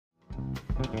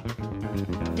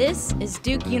This is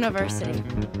Duke University.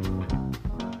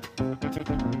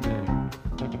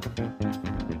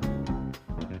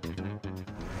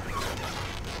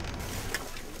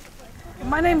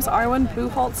 My name's Arwen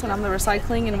Buchholz, and I'm the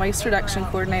Recycling and Waste Reduction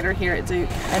Coordinator here at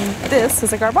Duke. And this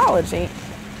is a Garbology.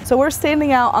 So we're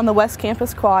standing out on the West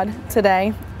Campus Quad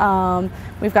today.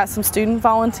 We've got some student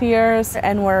volunteers,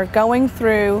 and we're going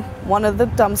through one of the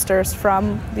dumpsters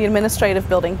from the administrative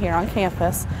building here on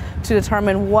campus to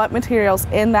determine what materials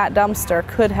in that dumpster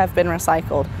could have been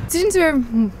recycled. Students are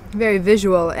very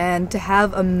visual, and to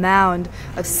have a mound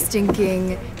of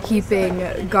stinking,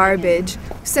 heaping garbage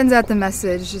sends out the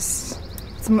message, just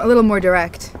it's a little more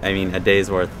direct. I mean, a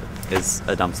day's worth is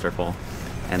a dumpster full,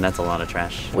 and that's a lot of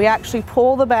trash. We actually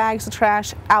pull the bags of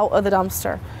trash out of the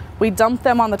dumpster. We dump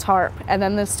them on the tarp, and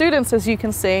then the students, as you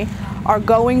can see, are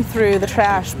going through the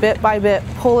trash bit by bit,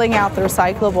 pulling out the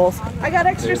recyclables. I got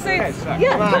extra seats.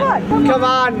 Yeah, come on. Come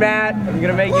on, Matt. I'm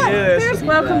gonna make you do this.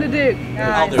 Welcome to Duke.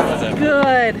 I'll do it.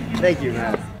 Good. Thank you,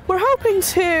 Matt. We're hoping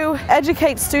to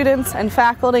educate students and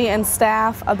faculty and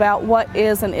staff about what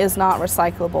is and is not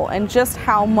recyclable, and just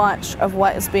how much of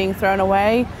what is being thrown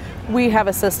away we have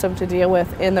a system to deal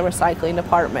with in the recycling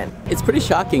department. It's pretty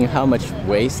shocking how much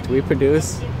waste we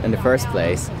produce in the first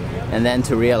place, and then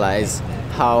to realize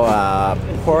how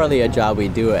poorly a job we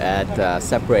do at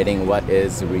separating what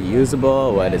is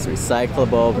reusable, what is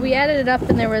recyclable. We added it up,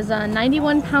 and there was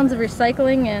 91 pounds of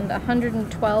recycling and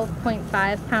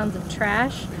 112.5 pounds of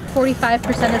trash.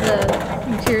 45% of the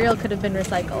material could have been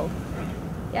recycled.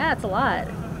 Yeah, it's a lot.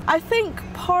 I think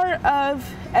part of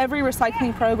every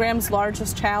recycling program's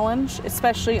largest challenge,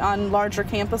 especially on larger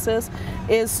campuses,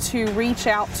 is to reach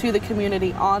out to the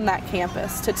community on that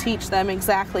campus to teach them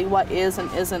exactly what is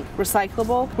and isn't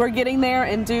recyclable. We're getting there,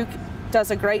 and Duke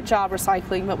does a great job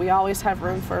recycling, but we always have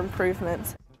room for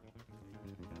improvements.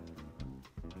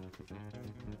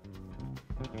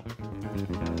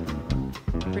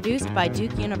 Produced by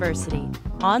Duke University.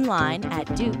 Online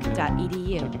at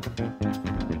duke.edu.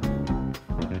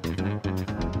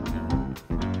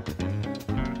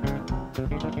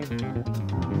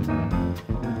 Thank you.